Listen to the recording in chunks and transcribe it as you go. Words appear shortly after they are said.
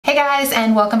guys,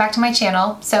 and welcome back to my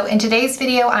channel. So in today's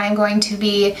video I'm going to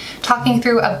be talking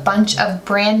through a bunch of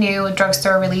brand new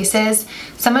drugstore releases.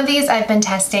 Some of these I've been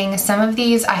testing, some of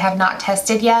these I have not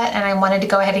tested yet, and I wanted to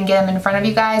go ahead and get them in front of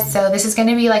you guys. So this is going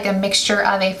to be like a mixture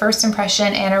of a first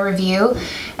impression and a review,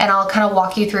 and I'll kind of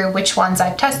walk you through which ones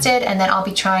I've tested, and then I'll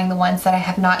be trying the ones that I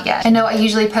have not yet. I know I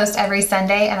usually post every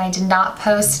Sunday and I did not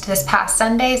post this past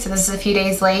Sunday, so this is a few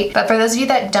days late. But for those of you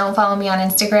that don't follow me on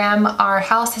Instagram, our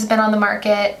house has been on the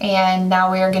market and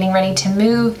now we are getting ready to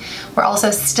move. We're also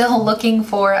still looking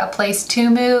for a place to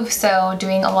move, so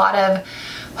doing a lot of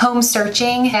home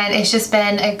searching, and it's just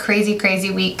been a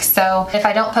crazy week. So if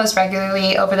I don't post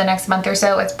regularly over the next month or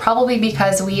so, it's probably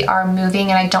because we are moving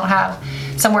and I don't have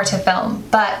somewhere to film.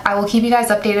 But I will keep you guys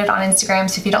updated on Instagram,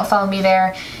 so if you don't follow me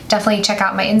there, definitely check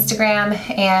out my Instagram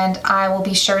and I will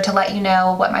be sure to let you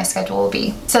know what my schedule will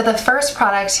be. So the first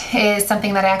product is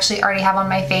something that I actually already have on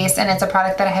my face, and it's a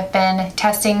product that I have been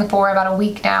testing for about a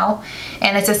week now,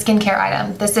 and it's a skincare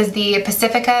item. This is the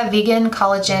Pacifica Vegan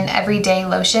Collagen Everyday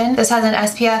Lotion. This has an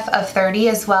SPF of 30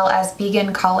 as well as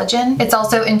vegan collagen. It's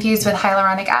also infused with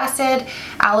hyaluronic acid,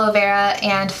 aloe vera,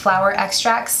 and flower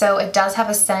extracts, so it does have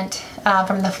a scent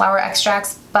from the flower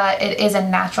extracts, but it is a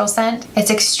natural scent. It's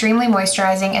extremely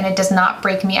moisturizing and it does not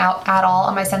break me out at all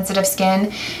on my sensitive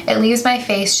skin. It leaves my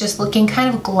face just looking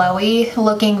kind of glowy,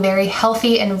 looking very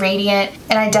healthy and radiant,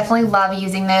 and I definitely love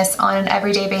using this on an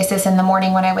everyday basis in the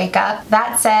morning when I wake up.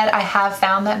 That said, I have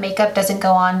found that makeup doesn't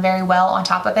go on very well on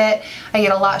top of it. I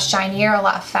get a lot shinier, a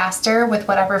lot faster with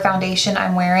whatever foundation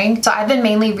I'm wearing. So I've been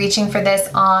mainly reaching for this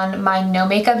on my no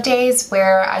makeup days,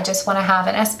 where I just want to have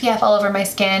an SPF all over my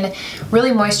skin,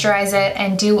 really moisturize it,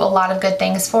 and do a lot of good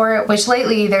things for it, which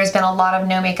lately there's been a lot of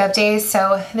no makeup days,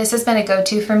 so this has been a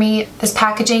go-to for me. This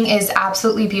packaging is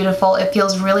absolutely beautiful. It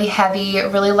feels really heavy,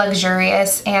 really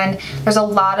luxurious, and there's a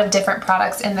lot of different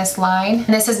products in this line, and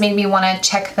this has made me want to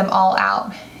check them all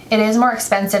out. It is more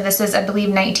expensive. This is, I believe,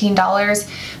 $19,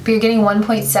 but you're getting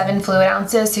 1.7 fluid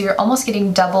ounces, so you're almost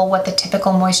getting double what the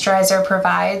typical moisturizer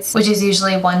provides, which is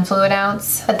usually 1 fluid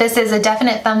ounce. But this is a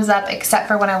definite thumbs up, except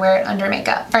for when I wear it under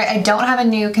makeup. All right, I don't have a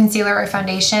new concealer or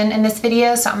foundation in this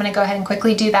video, so I'm gonna go ahead and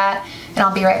quickly do that, and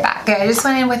I'll be right back. Okay, I just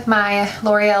went in with my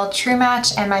L'Oreal True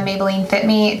Match and my Maybelline Fit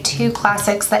Me, two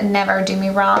classics that never do me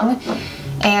wrong.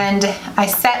 And I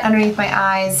set underneath my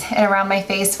eyes and around my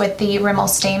face with the Rimmel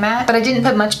Stay Matte, but I didn't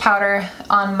put much powder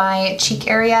on my cheek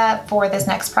area for this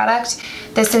next product.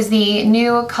 This is the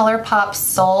new ColourPop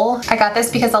Soul. I got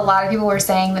this because a lot of people were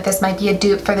saying that this might be a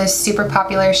dupe for this super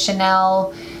popular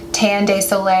Chanel Tan de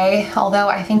Soleil, although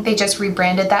I think they just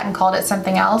rebranded that and called it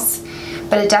something else.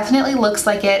 But it definitely looks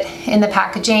like it in the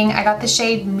packaging. I got the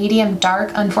shade medium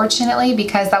dark, unfortunately,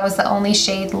 because that was the only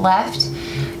shade left.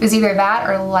 It was either that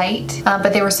or light,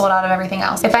 but they were sold out of everything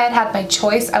else. If I had had my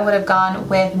choice, I would have gone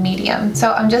with medium.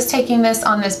 So I'm just taking this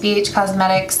on this BH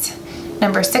Cosmetics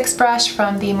number 6 brush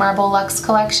from the Marble Luxe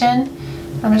collection.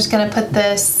 I'm just gonna put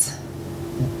this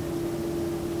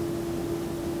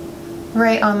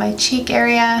right on my cheek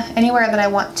area, anywhere that I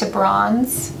want to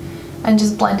bronze, and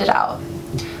just blend it out.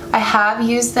 I have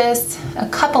used this a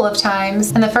couple of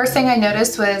times, and the first thing I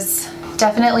noticed was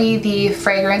definitely the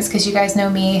fragrance, because you guys know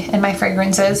me and my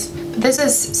fragrances. But this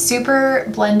is super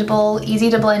blendable, easy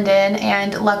to blend in,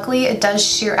 and luckily it does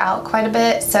sheer out quite a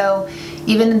bit, so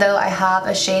even though I have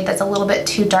a shade that's a little bit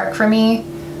too dark for me,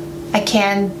 I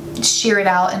can sheer it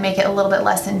out and make it a little bit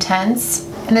less intense.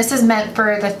 And this is meant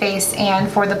for the face and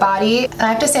for the body. And I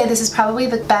have to say, this is probably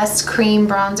the best cream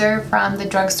bronzer from the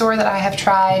drugstore that I have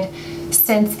tried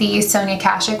since the Sonia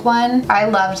Kashuk one. I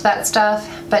loved that stuff,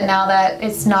 but now that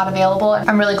it's not available,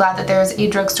 I'm really glad that there's a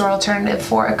drugstore alternative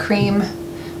for a cream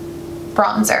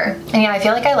bronzer. And yeah, I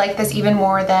feel like I like this even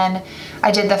more than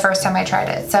I did the first time I tried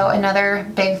it, so another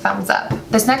big thumbs up.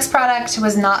 This next product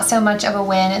was not so much of a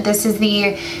win. This is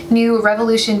the new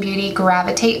Revolution Beauty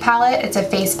Gravitate palette. It's a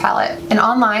face palette. And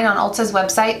online on Ulta's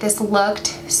website, this looked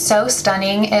so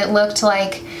stunning. It looked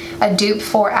like a dupe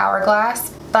for Hourglass.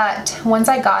 But once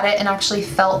I got it and actually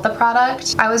felt the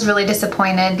product, I was really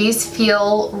disappointed. These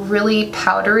feel really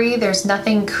powdery. There's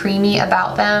nothing creamy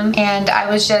about them, and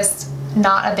I was just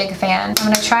not a big fan.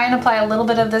 I'm gonna try and apply a little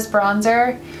bit of this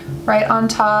bronzer right on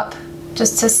top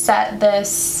just to set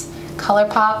this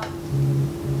ColourPop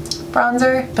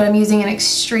bronzer, but I'm using an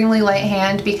extremely light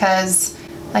hand because,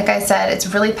 like I said,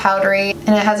 it's really powdery and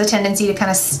it has a tendency to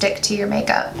kind of stick to your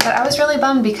makeup. But I was really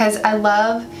bummed because I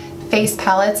love face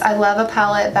palettes. I love a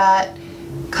palette that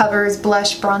covers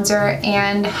blush, bronzer,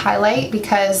 and highlight,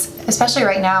 because especially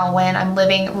right now when I'm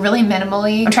living really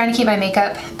minimally, I'm trying to keep my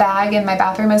makeup bag in my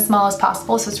bathroom as small as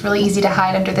possible, so it's really easy to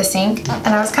hide under the sink. And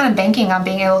I was kind of banking on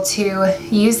being able to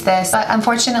use this, but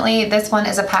unfortunately this one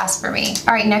is a pass for me.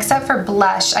 All right, next up for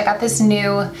blush, I got this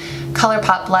new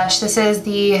ColourPop blush. This is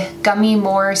the Gummy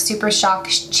More Super Shock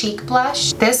Cheek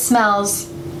Blush. This smells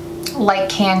like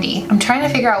candy. I'm trying to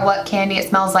figure out what candy it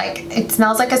smells like. It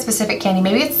smells like a specific candy.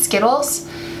 Maybe it's Skittles,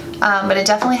 but it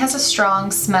definitely has a strong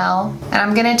smell. And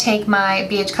I'm gonna take my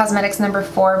BH Cosmetics number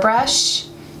 4 brush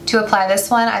to apply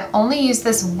this one. I've only used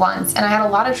this once and I had a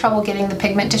lot of trouble getting the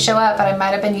pigment to show up, but I might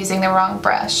have been using the wrong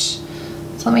brush.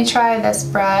 So let me try this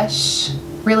brush.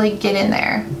 Really get in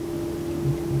there.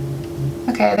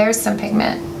 Okay, there's some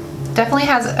pigment. Definitely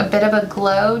has a bit of a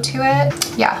glow to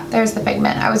it. Yeah, there's the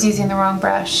pigment. I was using the wrong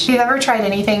brush. If you've ever tried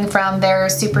anything from their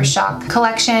Super Shock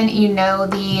collection, you know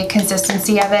the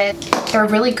consistency of it. They're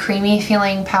really creamy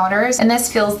feeling powders, and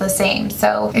this feels the same.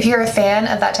 So if you're a fan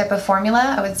of that type of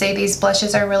formula, I would say these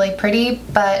blushes are really pretty,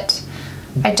 but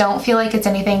I don't feel like it's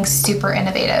anything super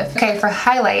innovative. Okay, for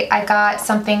highlight, I got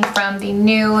something from the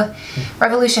new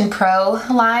Revolution Pro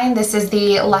line. This is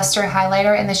the Lustre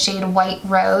highlighter in the shade White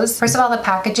Rose. First of all, the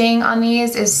packaging on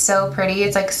these is so pretty.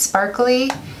 It's like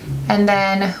sparkly. And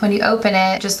then when you open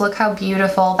it, just look how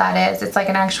beautiful that is. It's like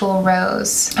an actual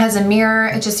rose. It has a mirror.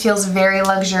 It just feels very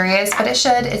luxurious, but it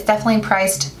should. It's definitely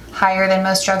priced higher than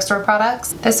most drugstore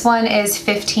products. This one is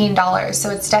 $15, so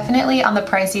it's definitely on the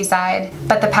pricey side,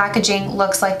 but the packaging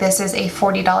looks like this is a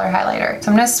 $40 highlighter. So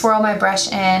I'm gonna swirl my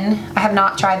brush in. I have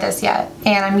not tried this yet,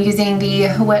 and I'm using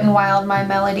the Wet n Wild My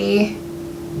Melody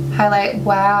highlight.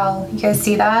 Wow, you guys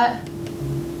see that?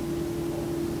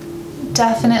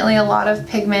 Definitely a lot of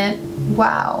pigment.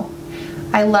 Wow.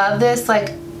 I love this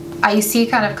like icy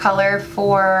kind of color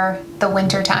for the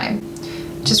winter time.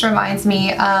 Just reminds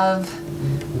me of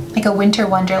like a winter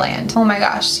wonderland. Oh my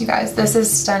gosh, you guys, this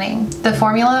is stunning. The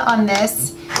formula on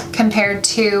this compared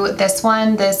to this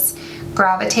one, this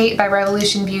Gravitate by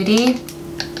Revolution Beauty,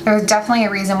 there's definitely a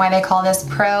reason why they call this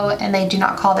Pro and they do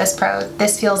not call this Pro.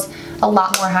 This feels a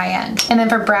lot more high end. And then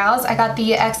for brows, I got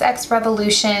the XX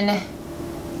Revolution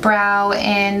brow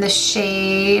in the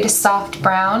shade Soft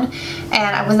Brown,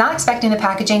 and I was not expecting the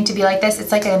packaging to be like this.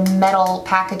 It's like a metal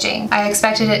packaging. I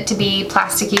expected it to be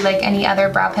plasticky like any other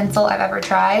brow pencil I've ever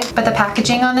tried, but the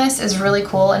packaging on this is really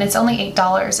cool, and it's only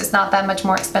 $8. It's not that much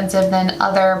more expensive than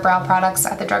other brow products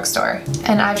at the drugstore.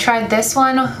 And I've tried this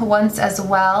one once as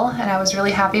well, and I was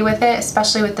really happy with it,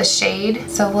 especially with the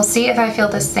shade. So we'll see if I feel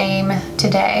the same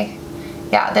today.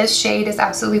 Yeah, this shade is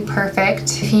absolutely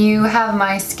perfect. If you have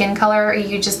my skin color, or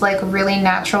you just like really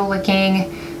natural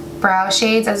looking brow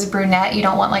shades as a brunette, you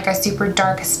don't want like a super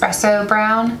dark espresso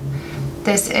brown,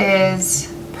 this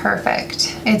is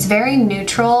perfect. It's very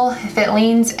neutral. If it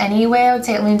leans any way, I would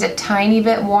say it leans a tiny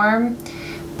bit warm,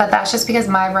 but that's just because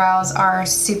my brows are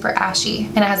super ashy,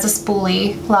 and it has a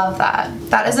spoolie. Love that.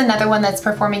 That is another one that's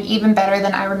performing even better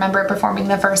than I remember performing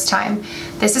the first time.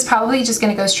 This is probably just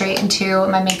gonna go straight into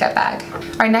my makeup bag.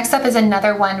 All right, next up is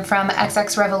another one from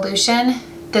XX Revolution.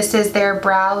 This is their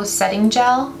brow setting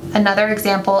gel. Another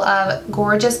example of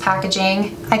gorgeous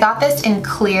packaging. I got this in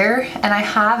clear, and I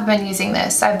have been using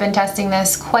this. I've been testing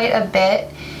this quite a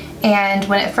bit. And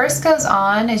when it first goes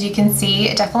on, as you can see,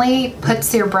 it definitely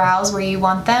puts your brows where you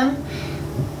want them,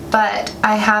 but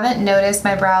I haven't noticed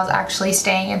my brows actually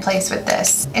staying in place with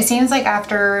this. It seems like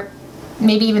after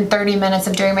maybe even 30 minutes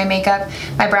of doing my makeup,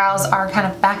 my brows are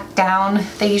kind of back down.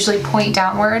 They usually point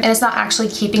downward, and it's not actually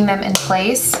keeping them in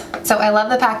place. So I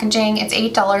love the packaging. It's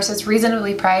 $8, so it's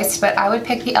reasonably priced, but I would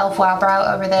pick the e.l.f. Wow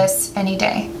Brow over this any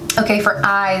day. Okay, for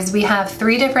eyes, we have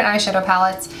 3 different eyeshadow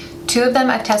palettes. 2 of them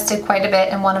I've tested quite a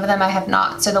bit, and 1 of them I have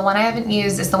not. So the one I haven't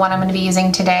used is the one I'm going to be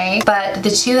using today, but the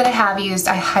 2 that I have used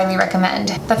I highly recommend.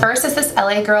 The first is this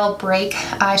LA Girl Break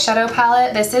eyeshadow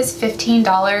palette. This is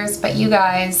 $15, but you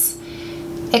guys,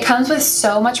 it comes with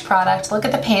so much product. Look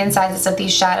at the pan sizes of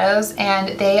these shadows,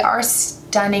 and they are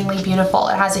stunningly beautiful.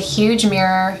 It has a huge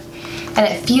mirror, and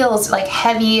it feels like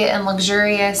heavy and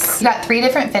luxurious. You've got 3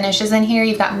 different finishes in here.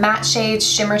 You've got matte shades,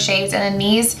 shimmer shades, and then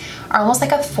these are almost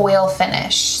like a foil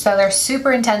finish. So they're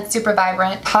super intense, super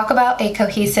vibrant. Talk about a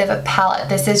cohesive palette.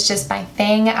 This is just my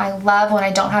thing. I love when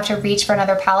I don't have to reach for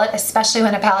another palette, especially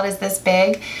when a palette is this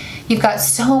big. You've got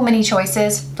so many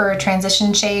choices for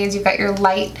transition shades. You've got your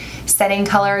light setting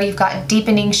color, you've got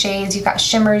deepening shades, you've got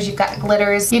shimmers, you've got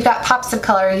glitters, you've got pops of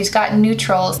color, you've got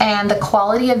neutrals, and the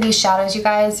quality of these shadows, you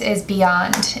guys, is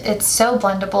beyond. It's so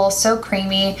blendable, so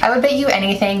creamy. I would bet you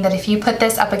anything that if you put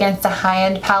this up against a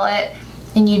high-end palette,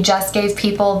 and you just gave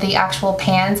people the actual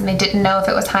pans and they didn't know if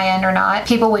it was high-end or not,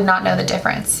 people would not know the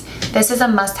difference. This is a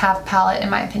must-have palette in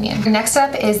my opinion. Next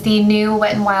up is the new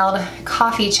Wet n Wild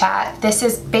Coffee Chat. This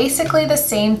is basically the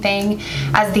same thing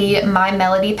as the My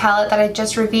Melody palette that I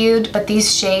just reviewed, but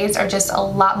these shades are just a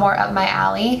lot more up my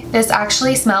alley. This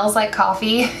actually smells like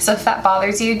coffee, so if that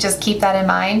bothers you, just keep that in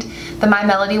mind. The My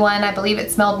Melody one, I believe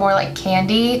it smelled more like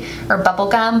candy or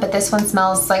bubblegum, but this one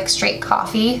smells like straight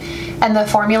coffee. And the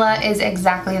formula is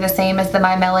exactly the same as the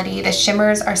My Melody. The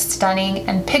shimmers are stunning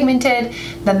and pigmented.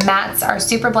 The mattes are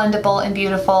super blendable and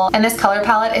beautiful. And this color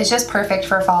palette is just perfect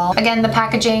for fall. Again, the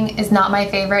packaging is not my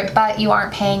favorite, but you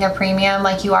aren't paying a premium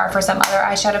like you are for some other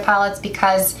eyeshadow palettes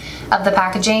because of the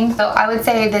packaging. So I would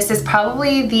say this is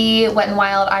probably the Wet n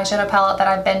Wild eyeshadow palette that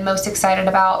I've been most excited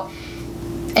about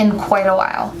in quite a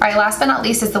while. All right, last but not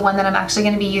least is the one that I'm actually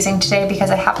going to be using today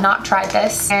because I have not tried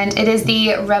this, and it is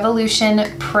the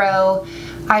Revolution Pro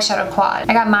eyeshadow quad.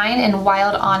 I got mine in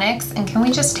Wild Onyx, and can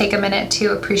we just take a minute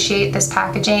to appreciate this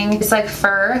packaging? It's like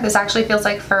fur. This actually feels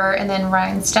like fur, and then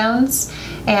rhinestones,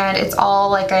 and it's all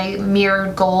like a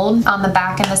mirrored gold on the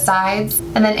back and the sides.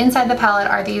 And then inside the palette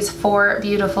are these 4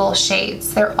 beautiful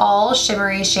shades. They're all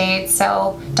shimmery shades,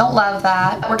 so don't love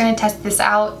that. We're gonna test this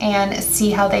out and see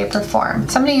how they perform.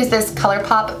 So I'm gonna use this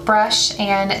ColourPop brush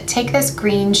and take this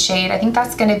green shade. I think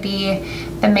that's gonna be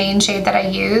the main shade that I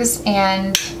use,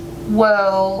 and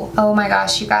whoa, oh my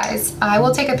gosh, you guys. I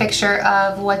will take a picture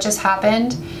of what just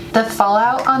happened. The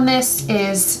fallout on this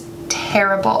is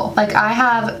terrible. Like, I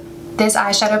have this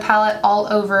eyeshadow palette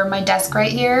all over my desk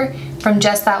right here from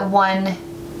just that one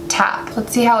tap.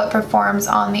 Let's see how it performs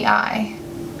on the eye.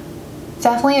 It's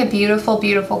definitely a beautiful,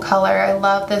 beautiful color. I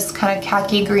love this kind of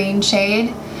khaki green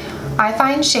shade. I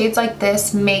find shades like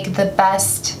this make the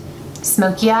best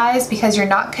smoky eyes because you're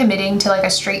not committing to like a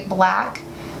straight black,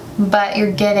 but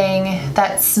you're getting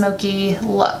that smoky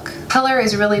look. Color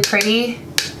is really pretty,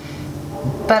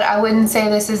 but I wouldn't say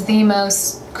this is the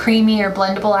most creamy or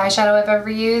blendable eyeshadow I've ever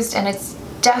used, and it's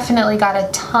definitely got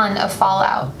a ton of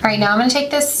fallout. All right, now I'm gonna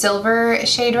take this silver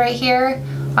shade right here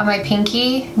on my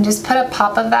pinky and just put a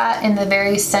pop of that in the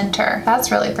very center.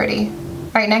 That's really pretty.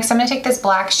 All right, next I'm gonna take this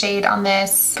black shade on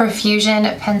this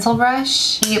Profusion pencil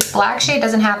brush. The black shade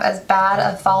doesn't have as bad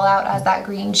of fallout as that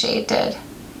green shade did.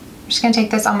 I'm just gonna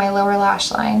take this on my lower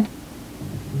lash line.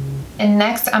 And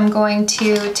next I'm going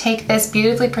to take this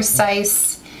beautifully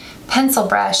precise pencil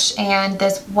brush and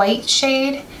this white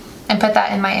shade and put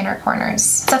that in my inner corners.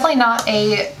 It's definitely not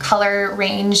a color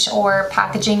range or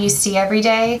packaging you see every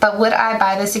day, but would I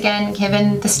buy this again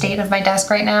given the state of my desk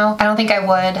right now? I don't think I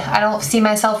would. I don't see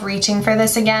myself reaching for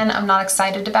this again. I'm not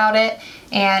excited about it,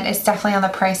 and it's definitely on the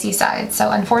pricey side.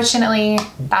 So unfortunately,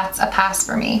 that's a pass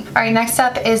for me. All right, next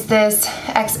up is this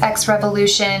XX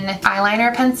Revolution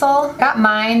eyeliner pencil. I got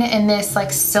mine in this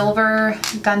like silver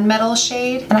gunmetal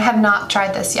shade, and I have not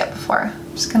tried this yet before.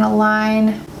 I'm just gonna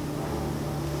line.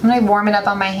 I'm gonna warm it up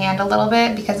on my hand a little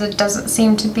bit because it doesn't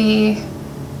seem to be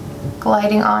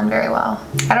gliding on very well.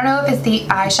 I don't know if it's the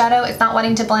eyeshadow it's not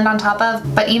wanting to blend on top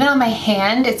of, but even on my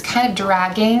hand, it's kind of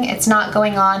dragging. It's not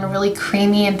going on really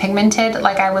creamy and pigmented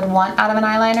like I would want out of an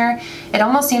eyeliner. It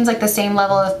almost seems like the same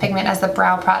level of pigment as the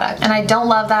brow product. And I don't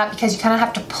love that because you kind of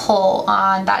have to pull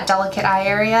on that delicate eye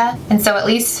area. And so at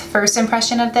least first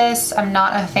impression of this, I'm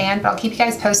not a fan, but I'll keep you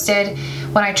guys posted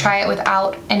when I try it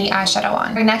without any eyeshadow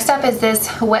on. Right, next up is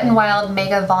this Wet n Wild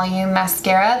Mega Volume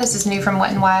Mascara. This is new from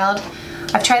Wet n Wild.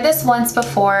 I've tried this once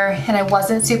before and I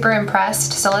wasn't super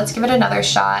impressed, so let's give it another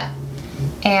shot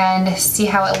and see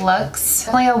how it looks.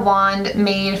 Definitely a wand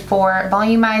made for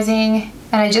volumizing,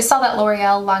 and I just saw that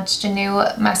L'Oreal launched a new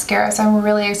mascara, so I'm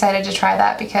really excited to try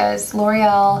that because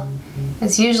L'Oreal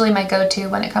is usually my go-to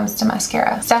when it comes to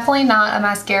mascara. It's definitely not a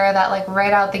mascara that like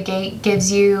right out the gate gives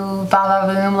you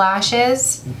va-va-voom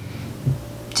lashes.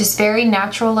 Just very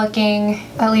natural looking,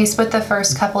 at least with the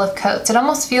first couple of coats. It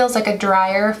almost feels like a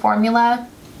drier formula.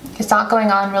 It's not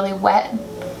going on really wet,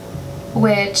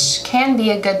 which can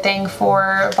be a good thing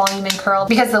for volume and curl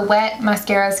because the wet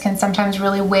mascaras can sometimes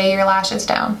really weigh your lashes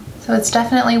down. So it's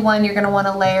definitely one you're gonna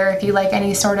wanna layer if you like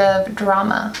any sort of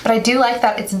drama. But I do like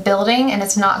that it's building and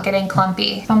it's not getting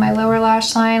clumpy. On my lower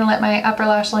lash line, let my upper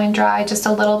lash line dry just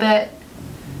a little bit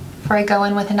before I go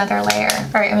in with another layer.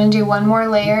 All right, I'm gonna do one more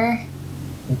layer.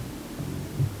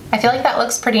 I feel like that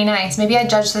looks pretty nice. Maybe I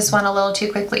judged this one a little too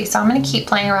quickly, so I'm gonna keep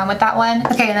playing around with that one.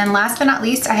 Okay, and then last but not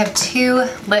least, I have 2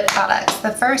 lip products.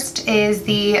 The first is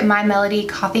the My Melody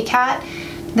Coffee Cat.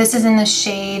 This is in the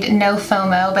shade No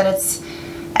FOMO, but it's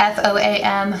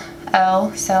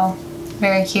F-O-A-M-O, so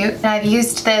Very cute. And I've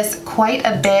used this quite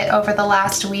a bit over the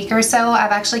last week or so.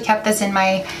 I've actually kept this in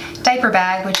my diaper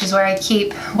bag, which is where I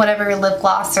keep whatever lip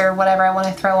gloss or whatever I want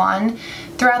to throw on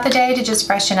throughout the day to just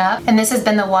freshen up. And this has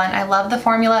been the one. I love the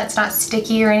formula. It's not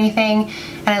sticky or anything,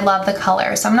 and I love the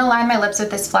color. So I'm gonna line my lips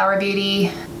with this Flower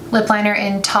Beauty lip liner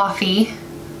in Toffee,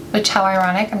 which, how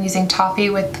ironic, I'm using toffee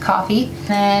with coffee. And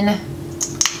then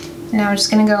now I'm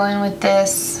just gonna go in with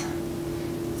this.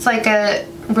 It's like a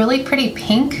really pretty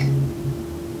pink,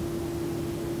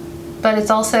 but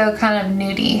it's also kind of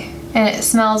nudie, and it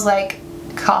smells like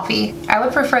coffee. I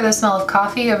would prefer the smell of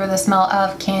coffee over the smell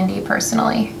of candy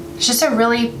personally. It's just a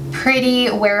really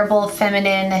pretty, wearable,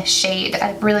 feminine shade.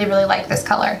 I really, really like this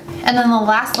color. And then the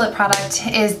last lip product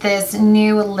is this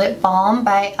new lip balm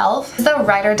by e.l.f. This is a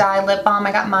Ride or Die lip balm.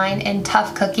 I got mine in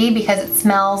Tough Cookie because it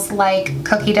smells like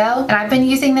cookie dough. And I've been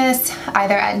using this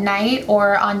either at night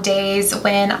or on days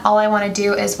when all I want to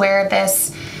do is wear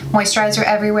this moisturizer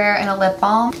everywhere and a lip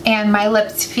balm, and my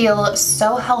lips feel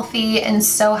so healthy and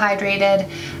so hydrated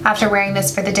after wearing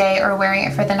this for the day or wearing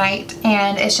it for the night.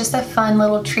 And it's just a fun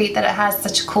little treat that it has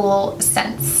such cool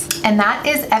scents. And that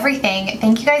is everything.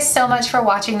 Thank you guys so much for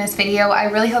watching this video. I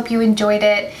really hope you enjoyed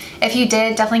it. If you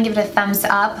did, definitely give it a thumbs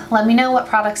up. Let me know what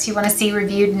products you want to see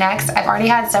reviewed next. I've already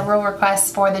had several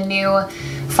requests for the new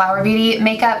Flower Beauty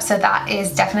makeup, so that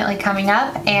is definitely coming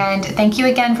up. And thank you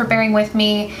again for bearing with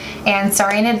me, and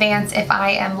sorry in advance if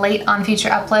I am late on future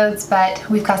uploads, but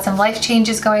we've got some life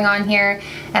changes going on here,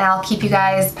 and I'll keep you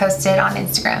guys posted on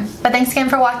Instagram. But thanks again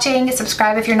for watching.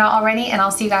 Subscribe if you're not already, and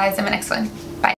I'll see you guys in my next one.